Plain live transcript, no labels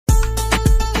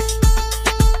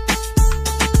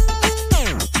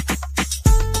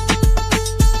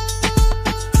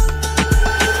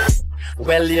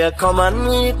Well, you come and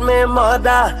meet me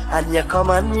mother, and you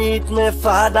come and meet me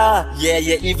father. Yeah,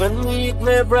 you even meet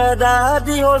me brother,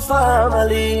 the whole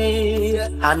family.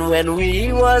 And when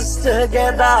we was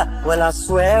together, well, I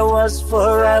swear was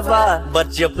forever.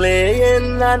 But you're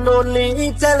playing and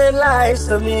only telling lies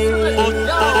to me.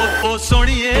 Oh,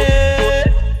 Soniye,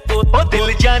 oh,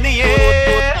 dil janiye.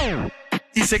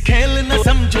 इसे खेल न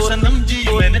समझो सनम जी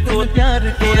मैंने तुम्हें प्यार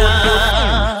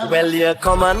किया. Well, you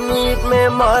come and meet me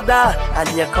mother, and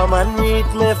you come and meet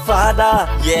me father.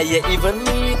 Yeah, you even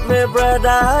meet me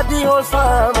brother, the whole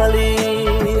family.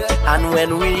 And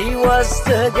when we was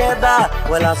together,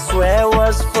 well, I swear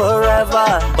was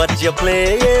forever. But you're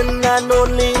playing and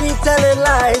only telling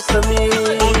lies to me.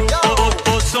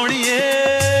 Oh,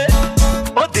 Soniye,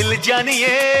 oh, dil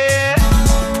janiye.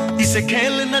 इसे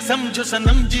खेल न समझो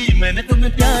सनम जी मैंने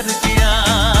तुम्हें प्यार किया.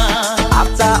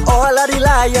 After all of the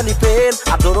lie and the pain,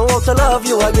 I don't know how to love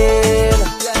you again.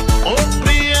 Oh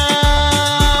Priya,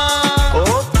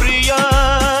 oh Priya.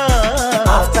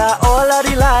 After all of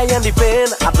the lie and the pain,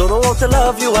 I don't know how to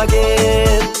love you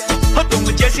again. हो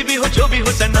तुम जैसी भी हो जो भी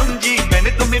हो सनम जी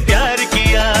मैंने तुम्हें प्यार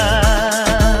किया.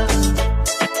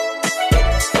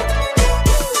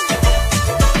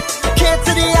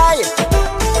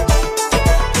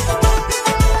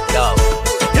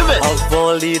 Of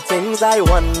all the things I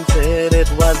wanted, it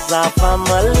was a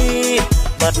family.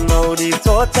 But now the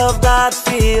thought of that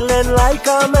feeling like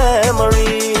a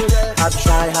memory. I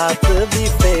try hard to be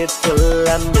faithful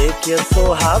and make you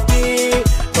so happy,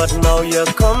 but now you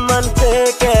come and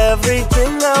take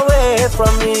everything away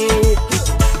from me.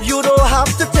 You don't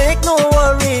have to take no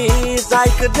worries, I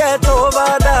could get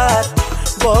over that.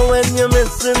 But when you're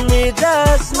missing me,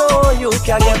 there's no you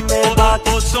can get me back.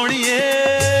 Oh,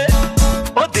 Soniye,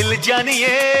 ओ दिल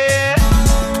जानिए.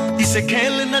 इसे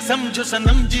खेल न समझो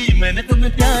सनम जी मैंने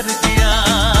तुम्हें प्यार किया.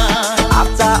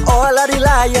 After all of the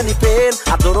lie and the pain,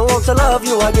 I don't know how to love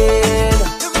you again.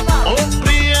 Oh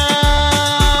Priya,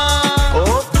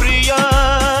 oh Priya.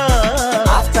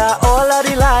 After all of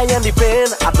the lie and the pain,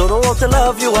 I don't know how to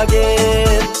love you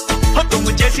again. हो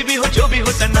तुम जैसी भी हो जो भी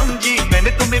हो सनम जी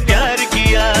मैंने तुम्हें प्यार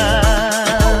किया.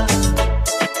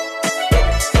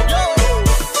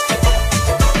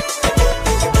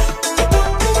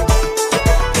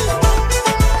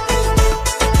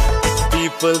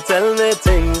 People tell me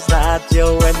things that you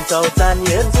went out and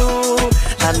you do.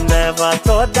 I never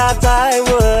thought that I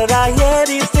would hear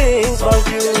these things about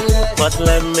you. But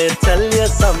let me tell you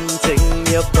something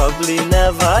you probably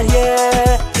never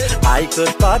hear. I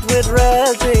could part with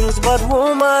real things, but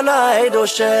woman I don't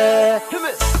share.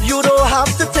 You don't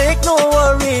have to take no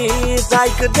worries, I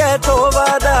could get over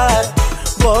that.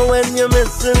 But when you're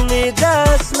missing me,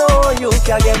 there's no you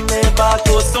can get me back.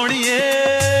 Oh Soniye,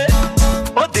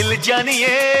 ओ दिल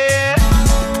जानिए.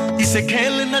 इसे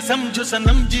खेल न समझो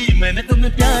सनम जी मैंने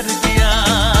तुम्हें प्यार किया.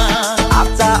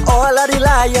 After all of the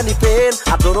lie and the pain,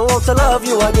 I don't know how to love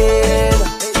you again.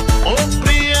 Oh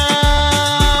Priya,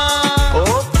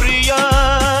 oh Priya.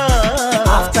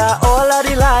 After all of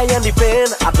the lie and the pain,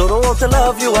 I don't know how to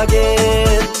love you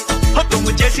again. हो तुम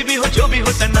जैसी भी हो जो भी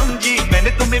हो सनम जी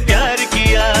मैंने तुम्हें प्यार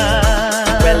किया.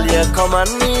 Well, you come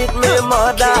and meet me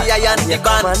mother, you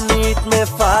come and meet me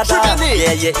father.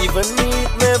 Yeah, you even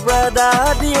meet me brother,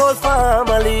 the whole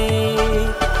family.